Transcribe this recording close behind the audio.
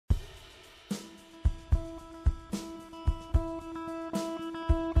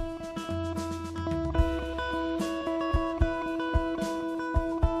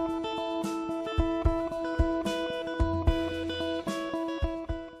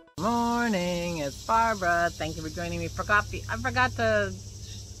morning, it's Barbara. Thank you for joining me for coffee. I forgot to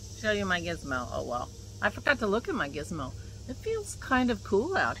show you my gizmo. Oh well, I forgot to look at my gizmo. It feels kind of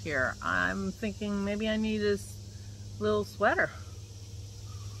cool out here. I'm thinking maybe I need this little sweater,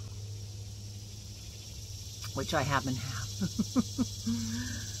 which I happen to have.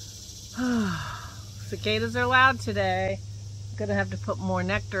 Cicadas are loud today. I'm gonna have to put more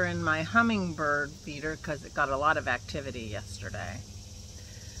nectar in my hummingbird feeder because it got a lot of activity yesterday.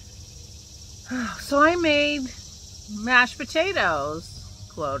 So I made mashed potatoes,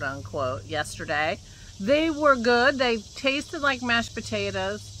 quote unquote, yesterday. They were good. They tasted like mashed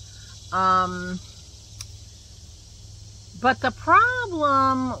potatoes. But the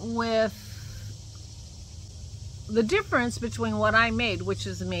problem with the difference between what I made, which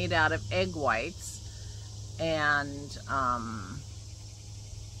is made out of egg whites and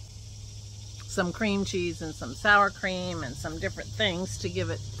some cream cheese and some sour cream and some different things to give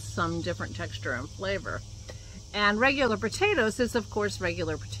it some different texture and flavor, and regular potatoes is, of course,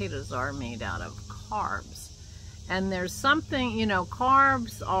 regular potatoes are made out of carbs. And there's something, you know,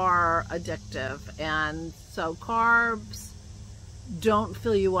 carbs are addictive, and so carbs don't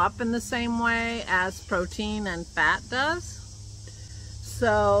fill you up in the same way as protein and fat does.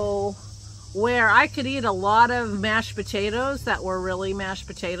 So where I could eat a lot of mashed potatoes that were really mashed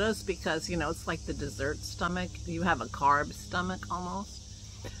potatoes, because, you know, it's like the dessert stomach. You have a carb stomach almost.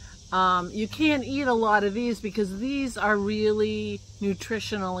 You can't eat a lot of these because these are really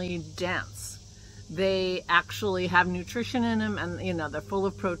nutritionally dense. They actually have nutrition in them, and, you know, they're full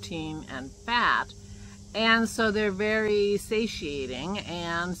of protein and fat. And so they're very satiating,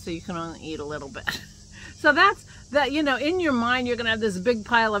 and so you can only eat a little bit. So that's that, you know, in your mind, you're going to have this big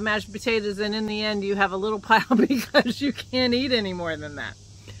pile of mashed potatoes, and in the end, you have a little pile because you can't eat any more than that.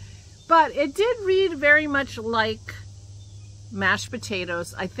 But it did read very much like mashed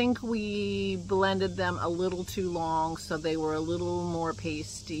potatoes. I think we blended them a little too long, so they were a little more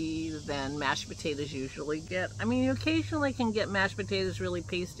pasty than mashed potatoes usually get. I mean, you occasionally can get mashed potatoes really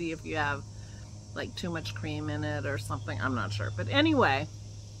pasty if you have like too much cream in it or something. I'm not sure. But anyway,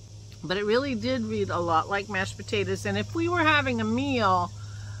 but it really did read a lot like mashed potatoes. And if we were having a meal,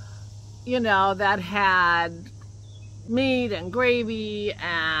 you know, that had meat and gravy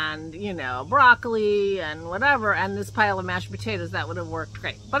and, you know, broccoli and whatever, and this pile of mashed potatoes, that would have worked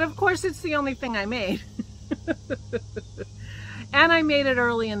great. But of course, it's the only thing I made. And I made it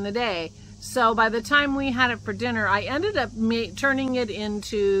early in the day. So by the time we had it for dinner, I ended up turning it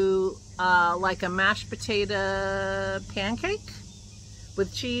into like a mashed potato pancake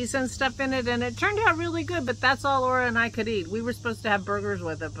with cheese and stuff in it, and it turned out really good. But that's all Laura and I could eat. We were supposed to have burgers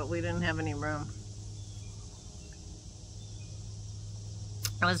with it, but we didn't have any room.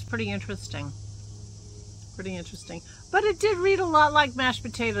 It was pretty interesting. Pretty interesting. But it did read a lot like mashed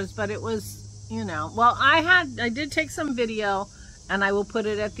potatoes, but it was, you know, well, I did take some video, and I will put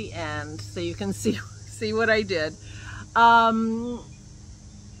it at the end so you can see what I did.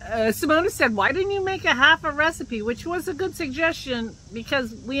 Simona said, why didn't you make a half a recipe? Which was a good suggestion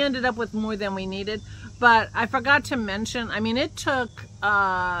because we ended up with more than we needed. But I forgot to mention, I mean, it took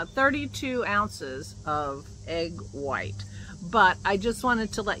 32 ounces of egg white. But I just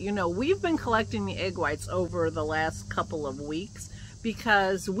wanted to let you know, we've been collecting the egg whites over the last couple of weeks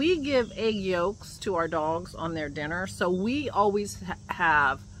because we give egg yolks to our dogs on their dinner. So we always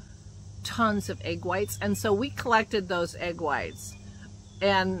have tons of egg whites. And so we collected those egg whites.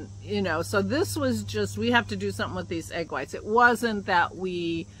 And, you know, so this was just, we have to do something with these egg whites. It wasn't that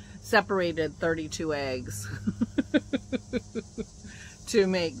we separated 32 eggs to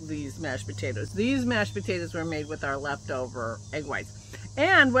make these mashed potatoes. These mashed potatoes were made with our leftover egg whites.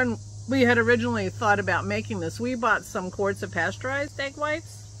 And when we had originally thought about making this, we bought some quarts of pasteurized egg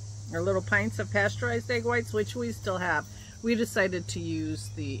whites, or little pints of pasteurized egg whites, which we still have. We decided to use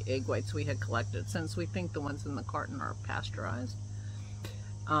the egg whites we had collected since we think the ones in the carton are pasteurized.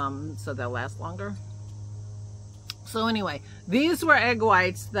 So they'll last longer. So anyway, these were egg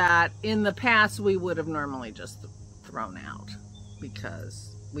whites that in the past we would have normally just thrown out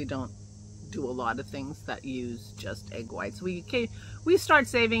because we don't do a lot of things that use just egg whites. We start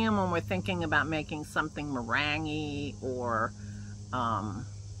saving them when we're thinking about making something meringue or,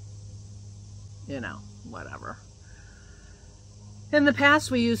 you know, whatever. In the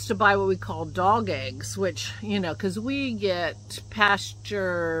past, we used to buy what we call dog eggs, which, you know, because we get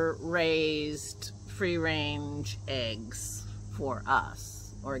pasture-raised, free-range eggs for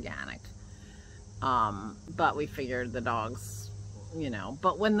us, organic. But we figured the dogs, you know.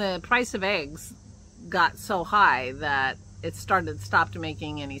 But when the price of eggs got so high that it stopped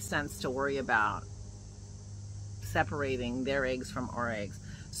making any sense to worry about separating their eggs from our eggs.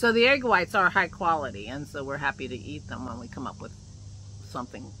 So the egg whites are high quality, and so we're happy to eat them when we come up with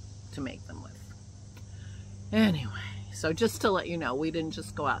something to make them with. Anyway, so just to let you know, we didn't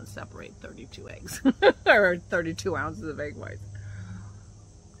just go out and separate 32 eggs or 32 ounces of egg whites.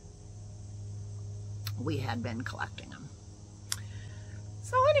 We had been collecting them.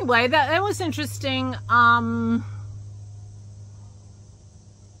 So anyway, that was interesting.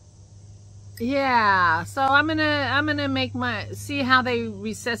 Yeah, so I'm gonna make see how they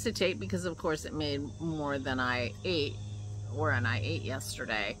resuscitate, because of course it made more than I ate, and I ate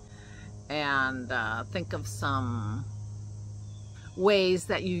yesterday, and think of some ways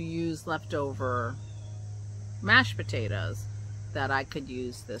that you use leftover mashed potatoes that I could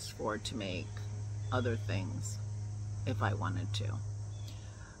use this for to make other things if I wanted to.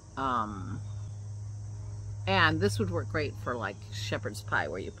 And this would work great for like shepherd's pie,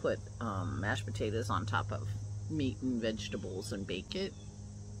 where you put mashed potatoes on top of meat and vegetables and bake it.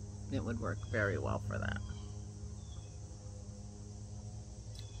 It would work very well for that.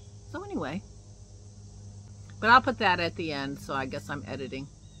 So anyway, but I'll put that at the end, so I guess I'm editing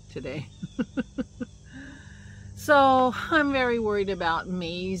today. So I'm very worried about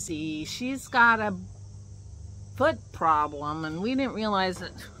Maisie. She's got a foot problem, and we didn't realize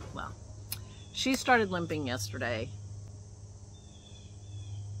it. Well, she started limping yesterday,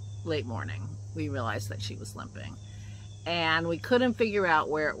 late morning. We realized that she was limping, and we couldn't figure out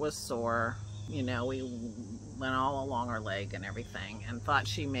where it was sore. You know, we went all along her leg and everything, and thought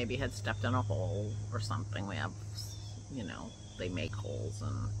she maybe had stepped in a hole or something. We have, you know, they make holes,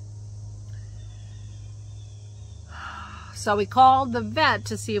 and so we called the vet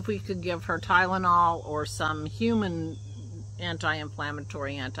to see if we could give her Tylenol or some human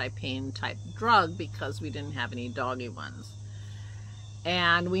anti-inflammatory, anti-pain type drug, because we didn't have any doggy ones.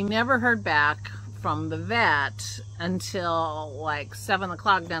 And we never heard back from the vet until like 7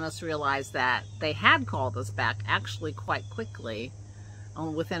 o'clock. Dennis realized that they had called us back actually quite quickly,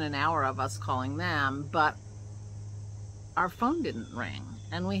 within an hour of us calling them, but our phone didn't ring.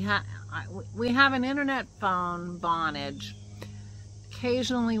 And we have an internet phone, Vonage.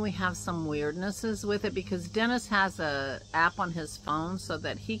 Occasionally we have some weirdnesses with it, because Dennis has a app on his phone so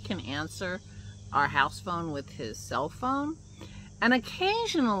that he can answer our house phone with his cell phone. And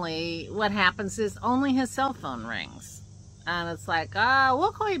occasionally what happens is only his cell phone rings. And it's like,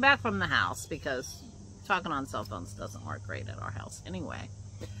 we'll call you back from the house, because talking on cell phones doesn't work great at our house anyway.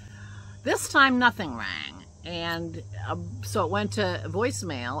 This time nothing rang. And so it went to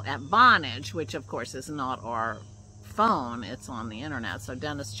voicemail at Vonage, which of course is not our phone, it's on the internet. So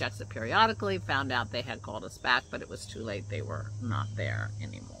Dennis checks it periodically, found out they had called us back, but it was too late. They were not there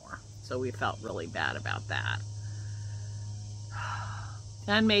anymore. So we felt really bad about that.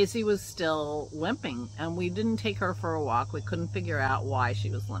 And Maisie was still limping, and we didn't take her for a walk. We couldn't figure out why she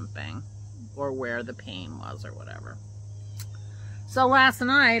was limping or where the pain was or whatever. So last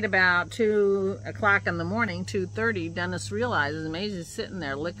night, about 2 o'clock in the morning, 2:30, Dennis realizes Maisie's sitting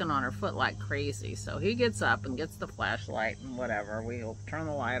there licking on her foot like crazy. So he gets up and gets the flashlight and whatever. We'll turn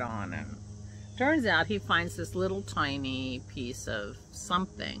the light on, and turns out he finds this little tiny piece of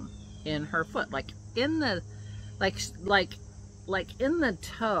something in her foot, like in the, like in the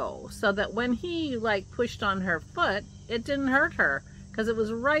toe, so that when he like pushed on her foot, it didn't hurt her, because it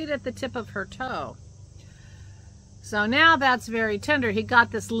was right at the tip of her toe. So now that's very tender. He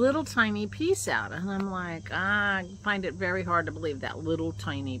got this little tiny piece out, and I'm like, I find it very hard to believe that little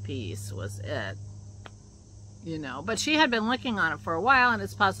tiny piece was it. You know, but she had been licking on it for a while, and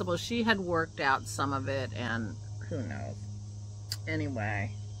it's possible she had worked out some of it, and who knows.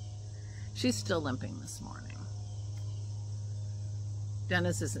 Anyway, she's still limping this morning.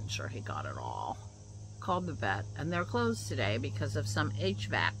 Dennis isn't sure he got it all. Called the vet, and they're closed today because of some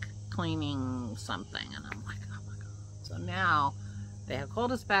HVAC cleaning something, and I'm like, oh my God. So now they have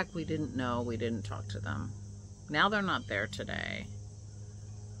called us back. We didn't know. We didn't talk to them. Now they're not there today.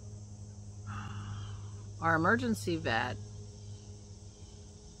 Our emergency vet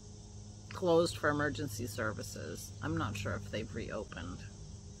closed for emergency services. I'm not sure if they've reopened.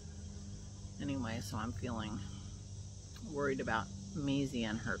 Anyway, so I'm feeling worried about Maisie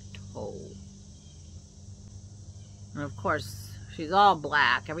and her toe. And of course, she's all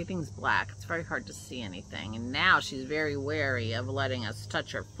black. Everything's black. It's very hard to see anything. And now she's very wary of letting us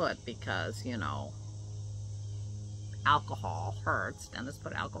touch her foot because, you know, alcohol hurts. Dennis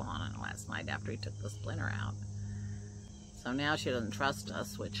put alcohol on it last night after he took the splinter out. So now she doesn't trust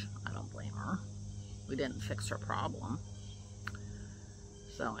us, which I don't blame her. We didn't fix her problem.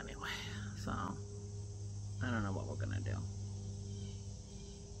 So anyway, so I don't know what we're going to do.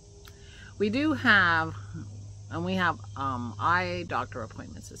 We do have and we have eye doctor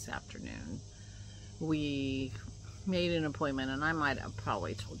appointments this afternoon. We made an appointment, and I might have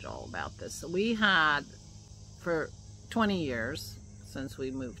probably told you all about this. So we had, for 20 years since we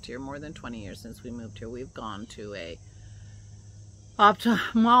moved here, more than 20 years since we moved here, we've gone to a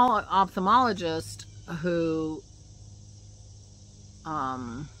ophthalmologist who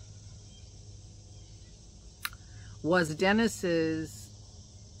was Dennis's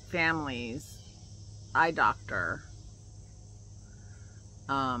family's eye doctor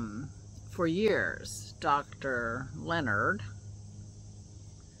for years, Dr. Leonard,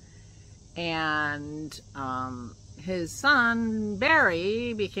 and his son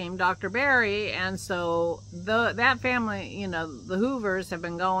Barry became Dr. Barry, and so that family, you know, the Hoovers have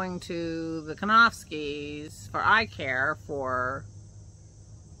been going to the Konofskis for eye care for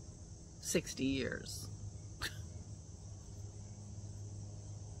 60 years.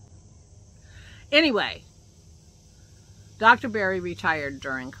 Anyway, Dr. Barry retired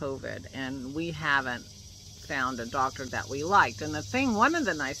during COVID, and we haven't found a doctor that we liked. And one of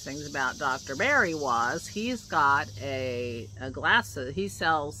the nice things about Dr. Barry was he's got a glasses. He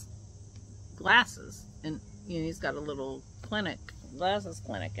sells glasses, and you know, he's got a little glasses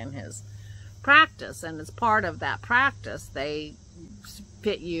clinic in his practice. And as part of that practice, they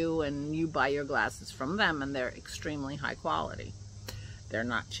fit you, and you buy your glasses from them, and they're extremely high quality. They're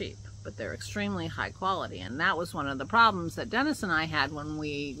not cheap, but they're extremely high quality. And that was one of the problems that Dennis and I had when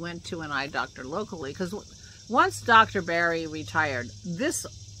we went to an eye doctor locally, because once Dr. Barry retired, this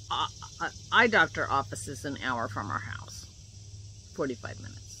eye doctor office is an hour from our house, 45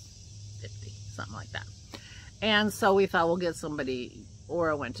 minutes, 50, something like that. And so we thought we'll get somebody,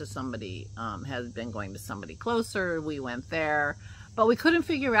 or I went to somebody, has been going to somebody closer. We went there, but we couldn't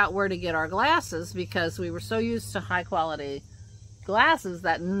figure out where to get our glasses because we were so used to high quality glasses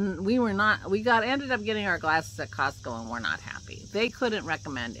that we ended up getting our glasses at Costco, and we're not happy. They couldn't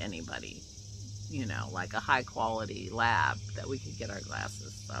recommend anybody, you know, like a high quality lab that we could get our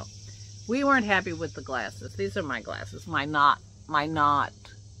glasses. So we weren't happy with the glasses. These are my glasses. My not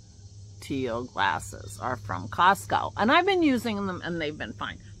teal glasses are from Costco, and I've been using them, and they've been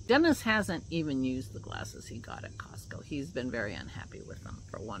fine. Dennis hasn't even used the glasses he got at Costco. He's been very unhappy with them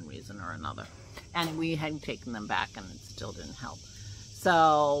for one reason or another, and we had taken them back, and it still didn't help.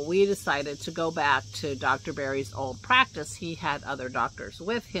 So we decided to go back to Dr. Barry's old practice. He had other doctors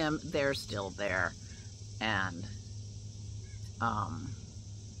with him. They're still there, and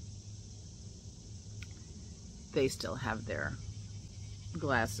they still have their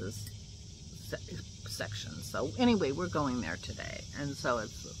glasses section. So anyway, we're going there today, and so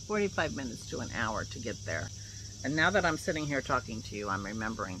it's 45 minutes to an hour to get there. And now that I'm sitting here talking to you, I'm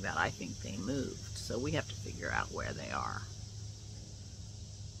remembering that I think they moved, so we have to figure out where they are.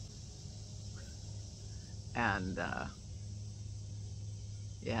 And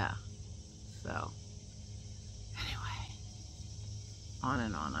yeah, so anyway, on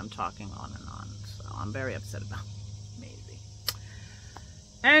and on, I'm talking on and on, so I'm very upset about Maisie.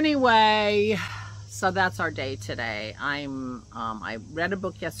 Anyway, so that's our day today. I read a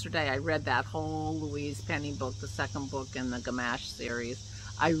book yesterday. I read that whole Louise Penny book, the second book in the Gamache series.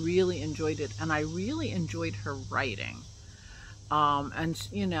 I really enjoyed it, and I really enjoyed her writing. And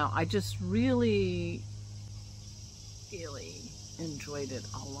you know, I just really enjoyed it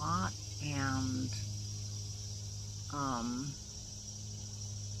a lot. And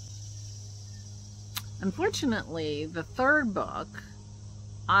unfortunately, the third book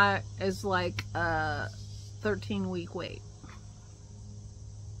is like a 13-week wait.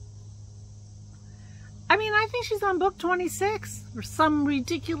 I mean, I think she's on book 26 or some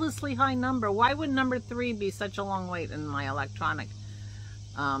ridiculously high number. Why would number 3 be such a long wait in my electronic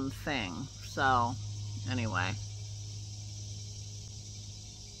thing? So anyway,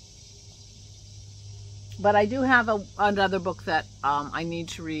 but I do have another book that I need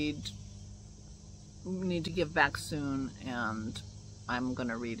to read, need to give back soon, and I'm going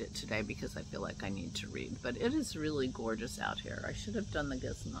to read it today because I feel like I need to read. But it is really gorgeous out here. I should have done the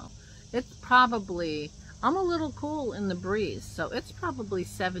gizmo. It's probably, I'm a little cool in the breeze, so it's probably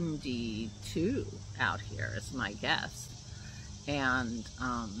 72 out here is my guess. And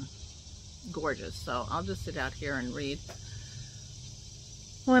gorgeous. So I'll just sit out here and read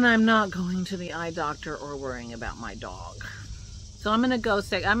when I'm not going to the eye doctor or worrying about my dog. So I'm going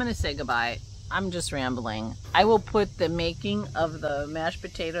to say goodbye. I'm just rambling. I will put the making of the mashed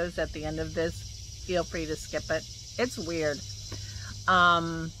potatoes at the end of this. Feel free to skip it. It's weird.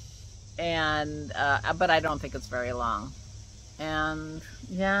 But I don't think it's very long. And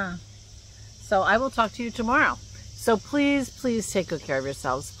yeah. So I will talk to you tomorrow. So please, please take good care of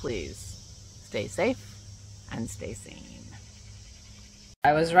yourselves. Please stay safe and stay sane.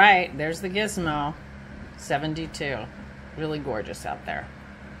 I was right. There's the gizmo. 72. Really gorgeous out there.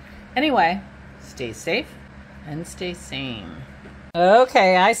 Anyway, stay safe and stay sane.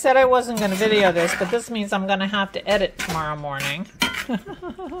 Okay, I said I wasn't going to video this, but this means I'm going to have to edit tomorrow morning.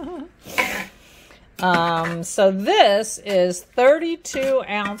 So this is 32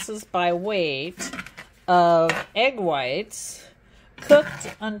 ounces by weight of egg whites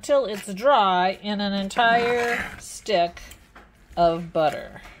cooked until it's dry in an entire stick of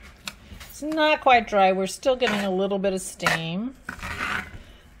butter. It's not quite dry. We're still getting a little bit of steam,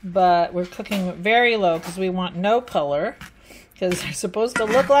 but we're cooking very low because we want no color, because they're supposed to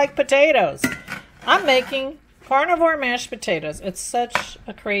look like potatoes. I'm making carnivore mashed potatoes. It's such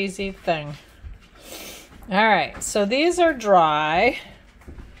a crazy thing. All right, so these are dry-ish,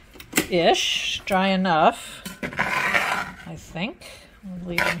 dry enough, I think. I'll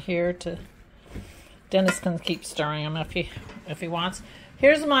leave them here to, Dennis can keep stirring them if he wants.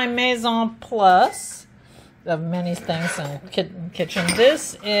 Here's my Maison Plus of many things in kitchen.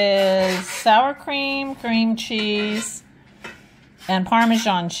 This is sour cream, cream cheese, and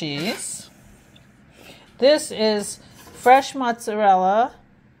Parmesan cheese. This is fresh mozzarella.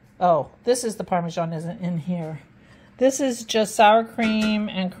 Oh, this is the Parmesan isn't in here. This is just sour cream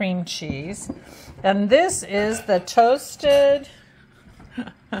and cream cheese. And this is the toasted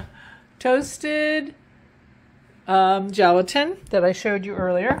gelatin that I showed you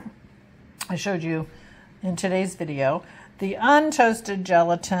earlier. I showed you in today's video. The untoasted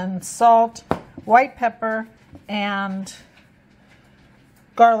gelatin, salt, white pepper, and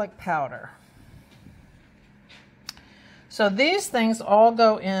garlic powder. So these things all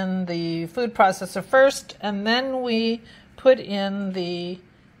go in the food processor first, and then we put in the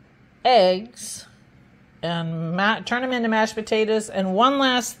eggs and turn them into mashed potatoes. And one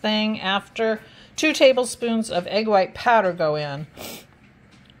last thing, after 2 tablespoons of egg white powder go in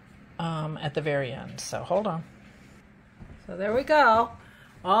at the very end. So hold on. So there we go.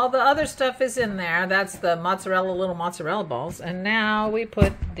 All the other stuff is in there. That's the mozzarella, little mozzarella balls. And now we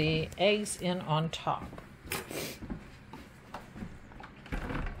put the eggs in on top.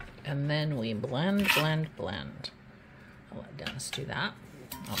 And then we blend, blend, blend. I'll let Dennis do that.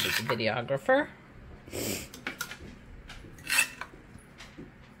 I'll be the videographer.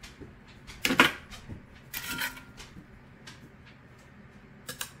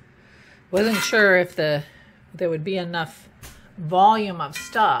 Wasn't sure if there would be enough volume of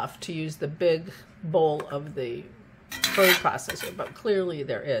stuff to use the big bowl of the food processor, but clearly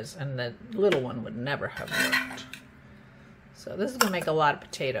there is, and the little one would never have worked. So this is going to make a lot of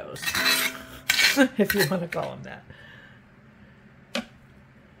potatoes, if you want to call them that.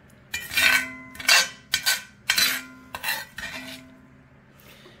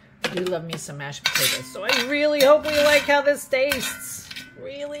 I do love me some mashed potatoes, so I really hope we like how this tastes.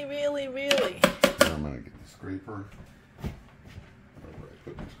 Really, really, really. I'm going to get the scraper. Where I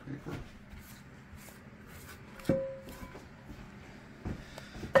put the scraper.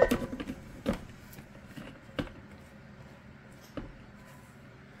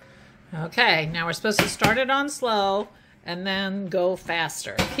 Okay, now we're supposed to start it on slow and then go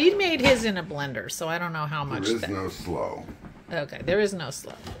faster. He made his in a blender, so I don't know how much. There is no slow. Okay, there is no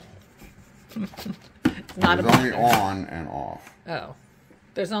slow. It's not a blender. There's only on and off. Oh,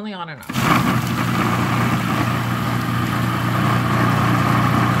 there's only on and off.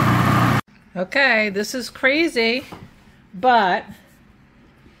 Okay, this is crazy, but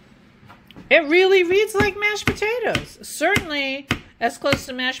it really reads like mashed potatoes. Certainly as close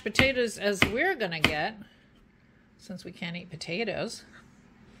to mashed potatoes as we're gonna get, since we can't eat potatoes.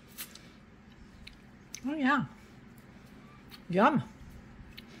 Oh yeah. Yum.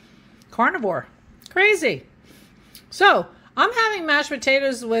 Carnivore. Crazy. So, I'm having mashed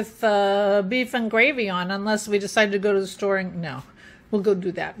potatoes with beef and gravy on, unless we decide to go to the store and, no, we'll go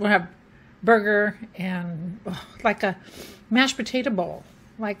do that. We'll have burger and like a mashed potato bowl,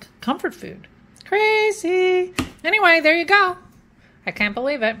 like comfort food. Crazy. Anyway, there you go. I can't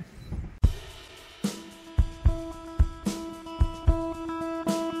believe it.